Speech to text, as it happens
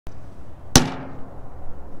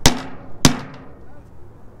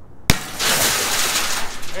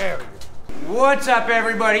There we go. What's up,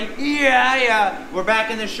 everybody? Yeah, we're back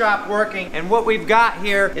in the shop working, and what we've got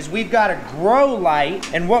here is we've got a grow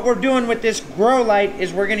light, and what we're doing with this grow light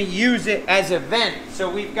is we're gonna use it as a vent. So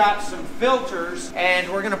we've got some filters,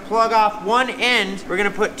 and we're gonna plug off one end. We're gonna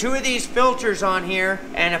put 2 of these filters on here,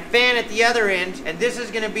 and a fan at the other end, and this is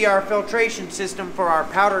gonna be our filtration system for our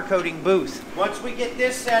powder coating booth. Once we get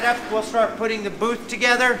this set up, we'll start putting the booth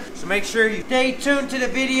together, so make sure you stay tuned to the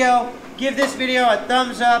video. Give this video a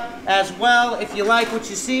thumbs up as well if you like what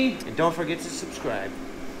you see, and don't forget to subscribe.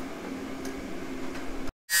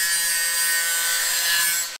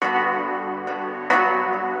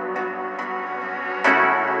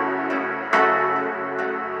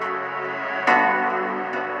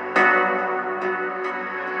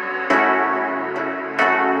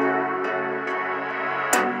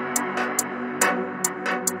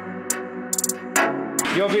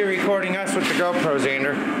 You'll be recording us with the GoPro,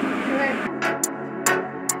 Xander.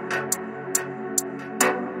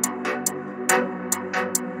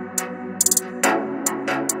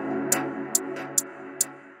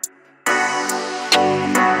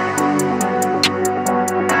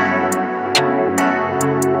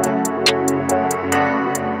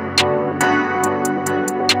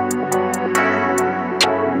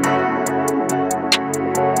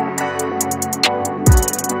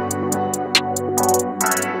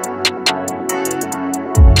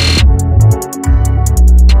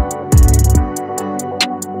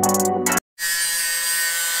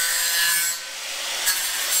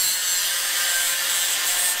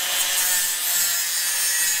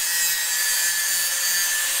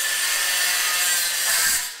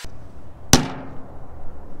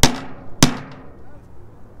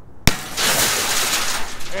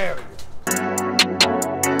 There we go.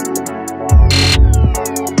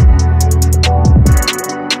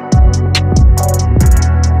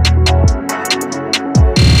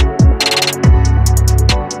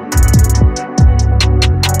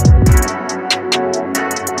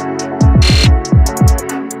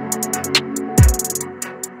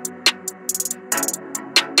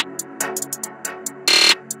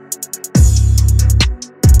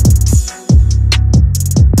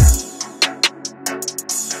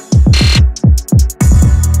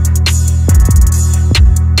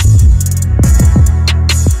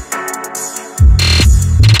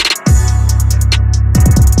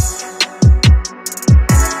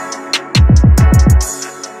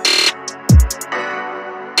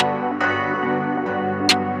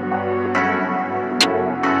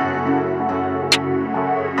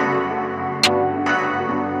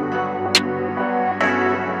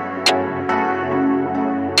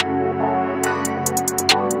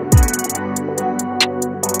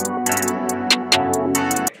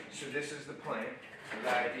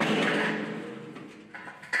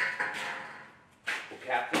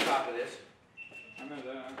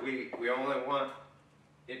 We only want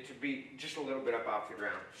it to be just a little bit up off the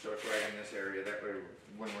ground, so it's right in this area. That way,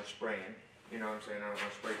 when we're spraying, you know what I'm saying, I don't want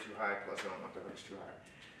to spray too high, plus I don't want the hooks too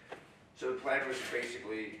high. So the plan was to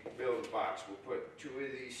basically build a box. We'll put 2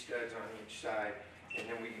 of these studs on each side, and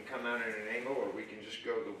then we can come out at an angle, or we can just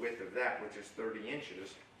go the width of that, which is 30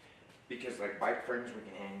 inches. Because like bike frames, we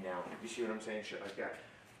can hang down. You see what I'm saying? Shit like that.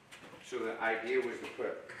 So the idea was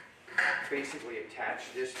to basically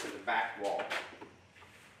attach this to the back wall,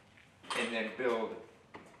 and then build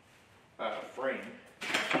a frame.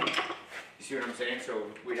 You see what I'm saying?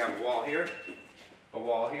 So we'd have a wall here, and a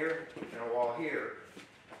wall here,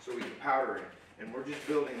 so we can powder it. And we're just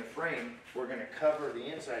building the frame. We're gonna cover the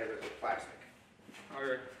inside of it with plastic.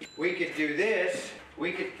 Or we could do this,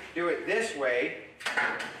 we could do it this way,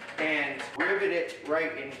 and rivet it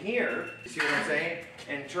right in here. You see what I'm saying?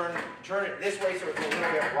 And turn it this way so it's a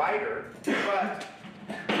little bit wider, but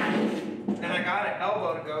then I got an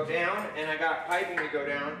elbow to go down, and I got piping to go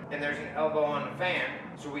down, and there's an elbow on the fan,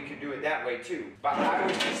 so we could do it that way too. But I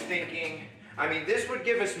was just thinking, I mean, this would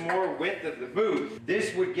give us more width of the booth.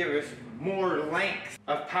 This would give us more length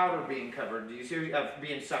of powder being covered. Do you see, of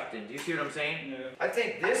being sucked in? Do you see what I'm saying? Yeah. I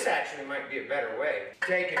think this actually might be a better way.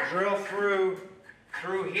 Take a drill through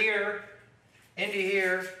here, into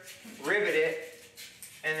here, rivet it,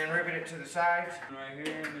 and then rivet it to the sides. Right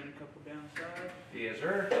here, and then a couple down sides. Yes,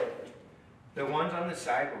 sir. The ones on the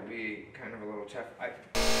side will be kind of a little tough.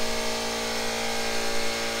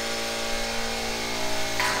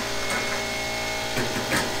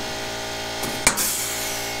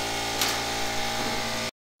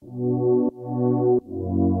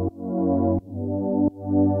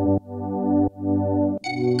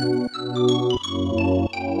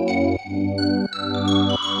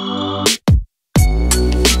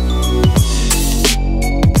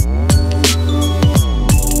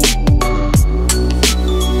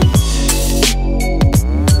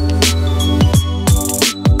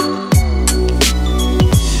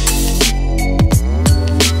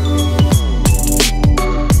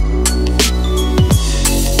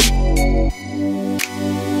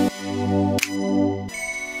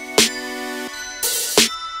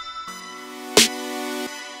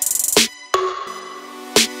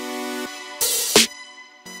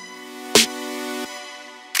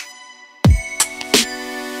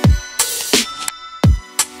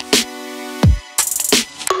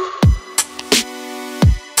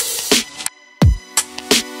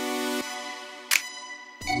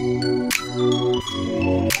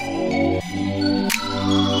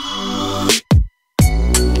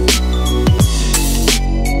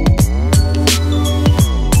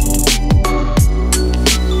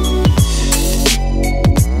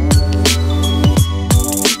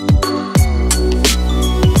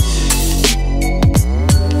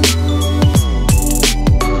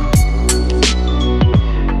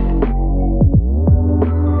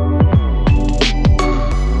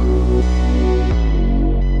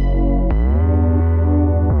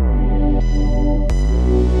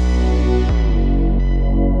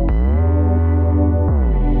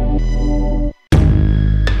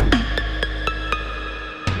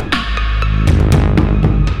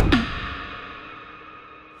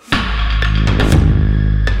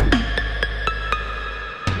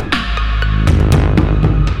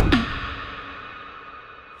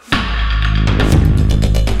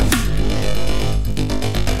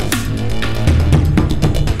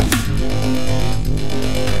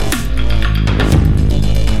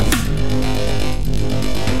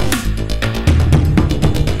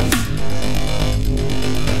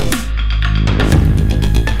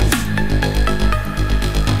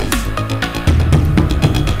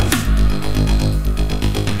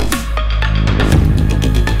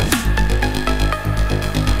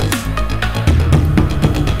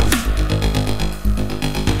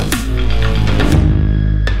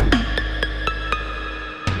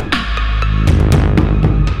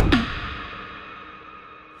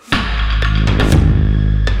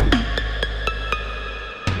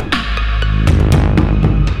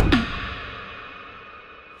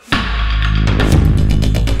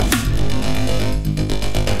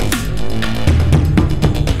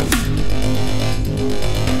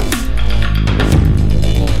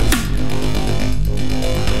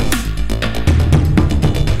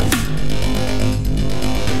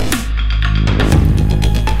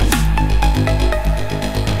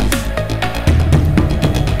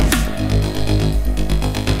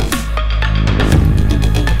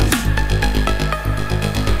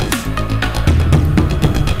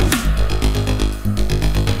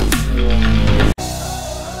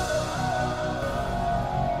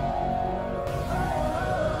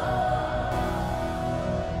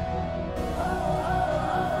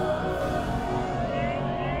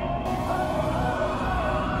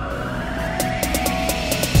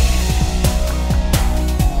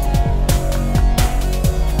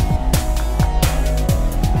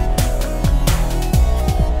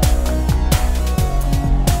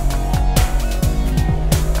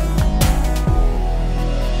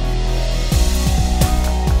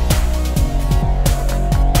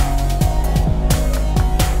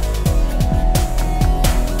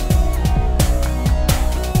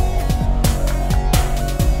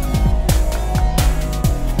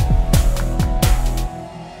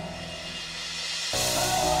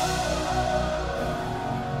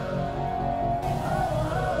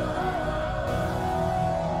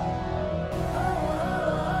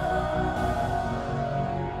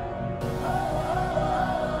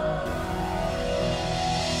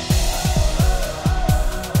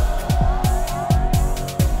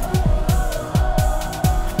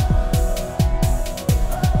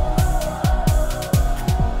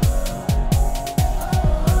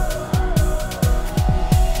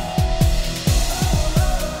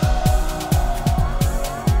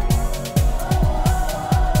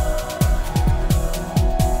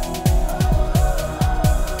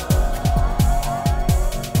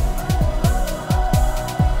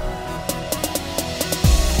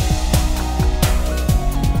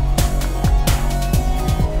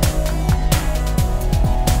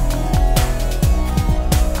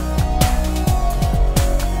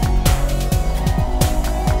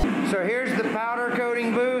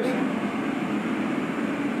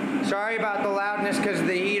 Sorry about the loudness because of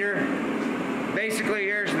the heater. Basically,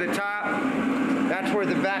 here's the top. That's where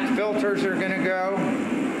the back filters are going to go.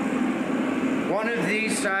 One of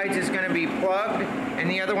these sides is going to be plugged, and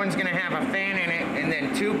the other one's going to have a fan in it, and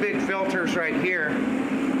then two big filters right here.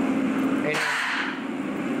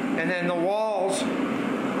 And then the walls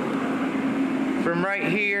from right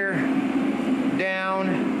here down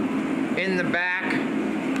in the back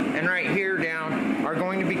and right here down are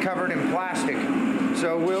going to be covered in plastic.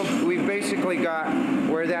 So we've basically got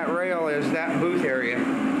where that rail is, that booth area.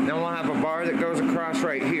 Then we'll have a bar that goes across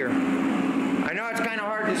right here. I know it's kind of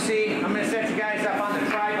hard to see. I'm going to set you guys up on the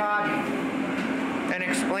tripod and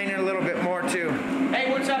explain it a little bit more too.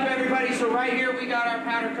 Hey, what's up everybody? So right here we got our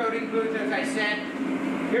powder coating booth, as I said.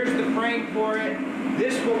 Here's the frame for it.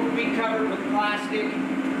 This will be covered with plastic.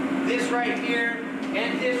 This right here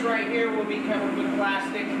and this right here will be covered with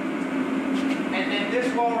plastic. And then then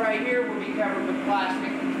this wall right here will be covered with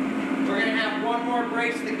plastic. We're going to have one more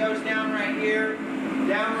brace that goes down right here, and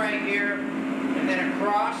then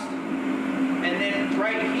across. And then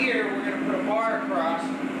right here, we're going to put a bar across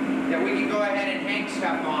that we can go ahead and hang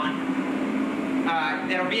stuff on.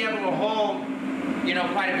 That'll be able to hold, you know,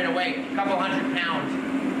 quite a bit of weight, a couple 100 pounds.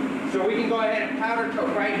 So we can go ahead and powder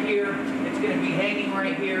coat right here. It's going to be hanging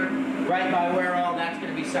right here, right by where all that's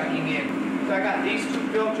going to be sucking in. So I got these two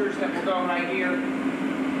filters that will go right here.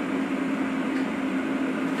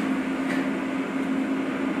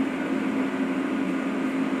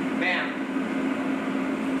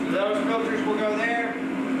 Bam. So those filters will go there.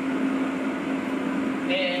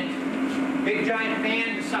 And big giant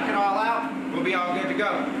fan to suck it all out. We'll be all good to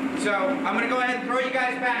go. So I'm going to go ahead and throw you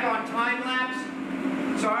guys back on time lapse.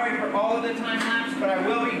 Sorry for all of the time lapse, but I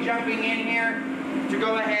will be jumping in here to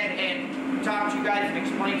go ahead and talk to you guys and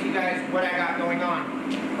explain to you guys what I got going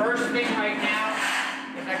on. First thing right now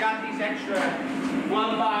is I got these extra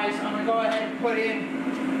lumbis. I'm going to go ahead and put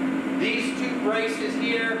in these two braces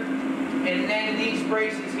here and then these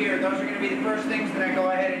braces here. Those are going to be the first things that I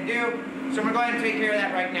go ahead and do. So I'm going to go ahead and take care of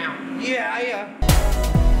that right now. Yeah.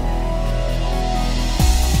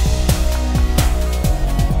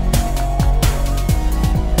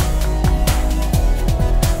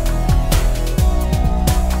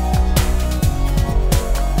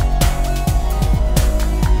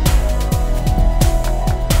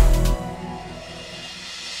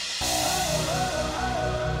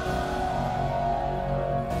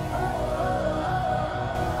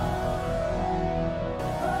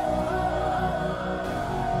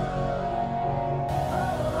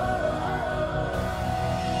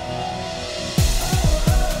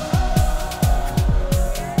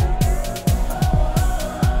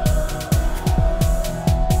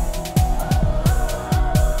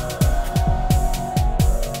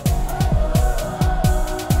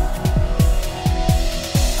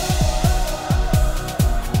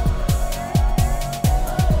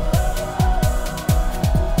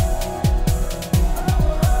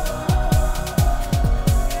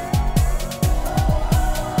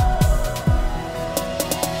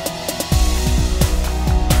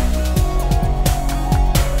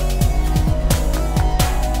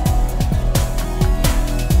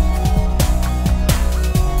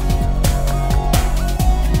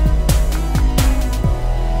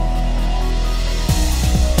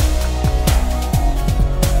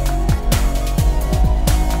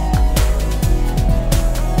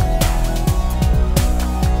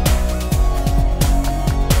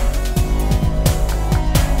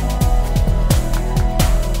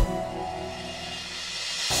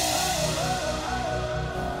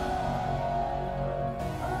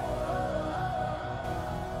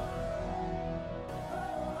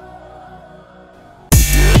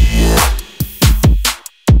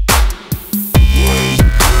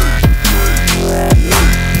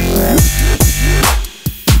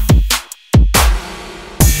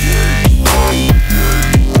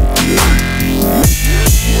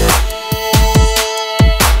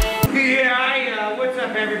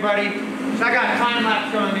 So I got time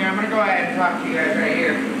lapse going there. I'm going to go ahead and talk to you guys right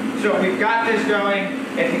here. So we've got this going.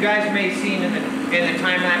 If you guys may have seen in the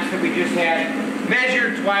time lapse that we just had,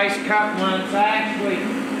 measured twice, cut once. I actually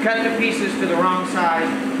cut the pieces to the wrong size.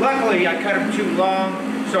 Luckily, I cut them too long,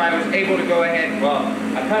 so I was able to go ahead. Well,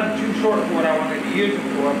 I cut them too short for what I wanted to use them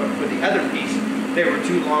for, but for the other piece, they were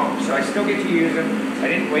too long. So I still get to use them. I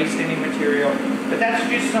didn't waste any material. But that's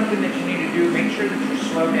just something that you need to do. Make sure that you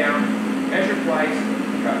slow down, measure twice,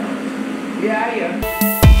 cut once. Yeah.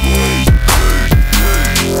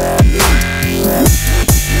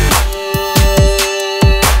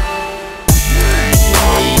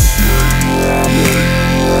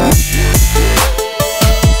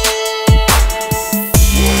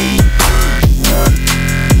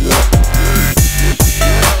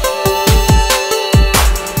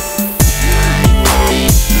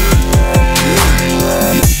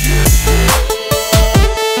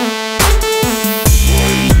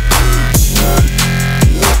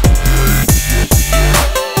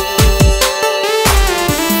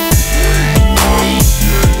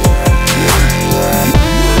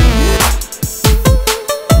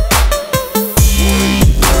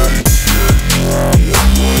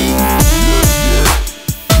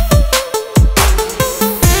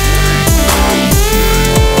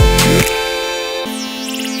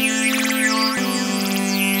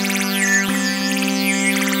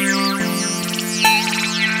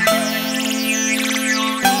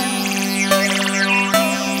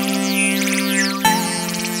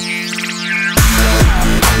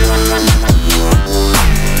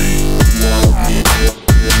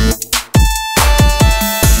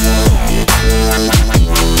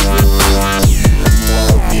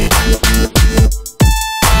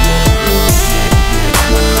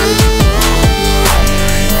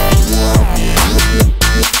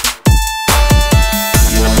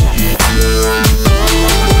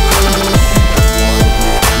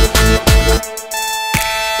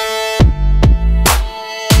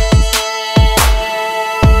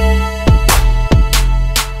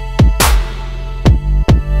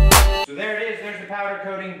 powder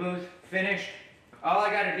coating booth finished. All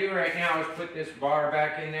I gotta do right now is put this bar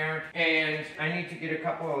back in there, and I need to get a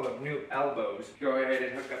couple of new elbows. Go ahead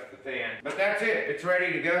and hook up the fan. But that's it, it's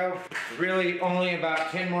ready to go. Really only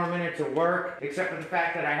about 10 more minutes of work, except for the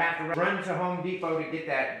fact that I have to run to Home Depot to get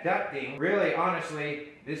that ducting. Really, honestly,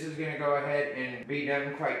 this is gonna go ahead and be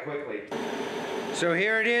done quite quickly. So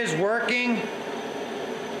here it is working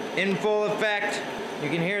in full effect. You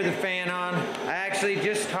can hear the fan on. I actually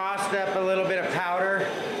just tossed up a little bit of powder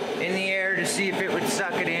in the air to see if it would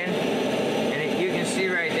suck it in. And you can see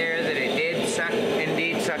right there that it did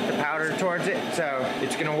indeed suck the powder towards it. So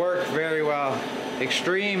it's gonna work very well,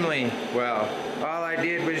 extremely well. All I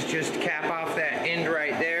did was just cap off that end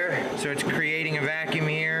right there. So it's creating a vacuum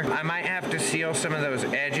here. I might have to seal some of those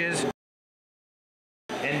edges.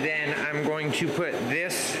 And then I'm going to put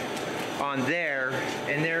this on there,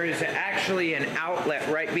 and there is actually an outlet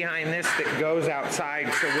right behind this that goes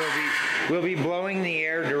outside, so we'll be blowing the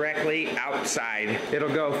air directly outside.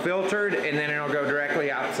 It'll go filtered and then it'll go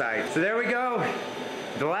directly outside. So there we go.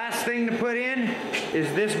 The last thing to put in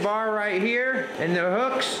is this bar right here and the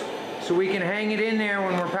hooks, so we can hang it in there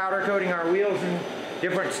when we're powder coating our wheels and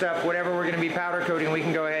different stuff. Whatever we're going to be powder coating, we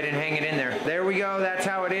can go ahead and hang it in there. There we go. That's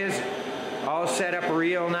how it is. All set up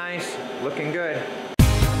real nice, looking good.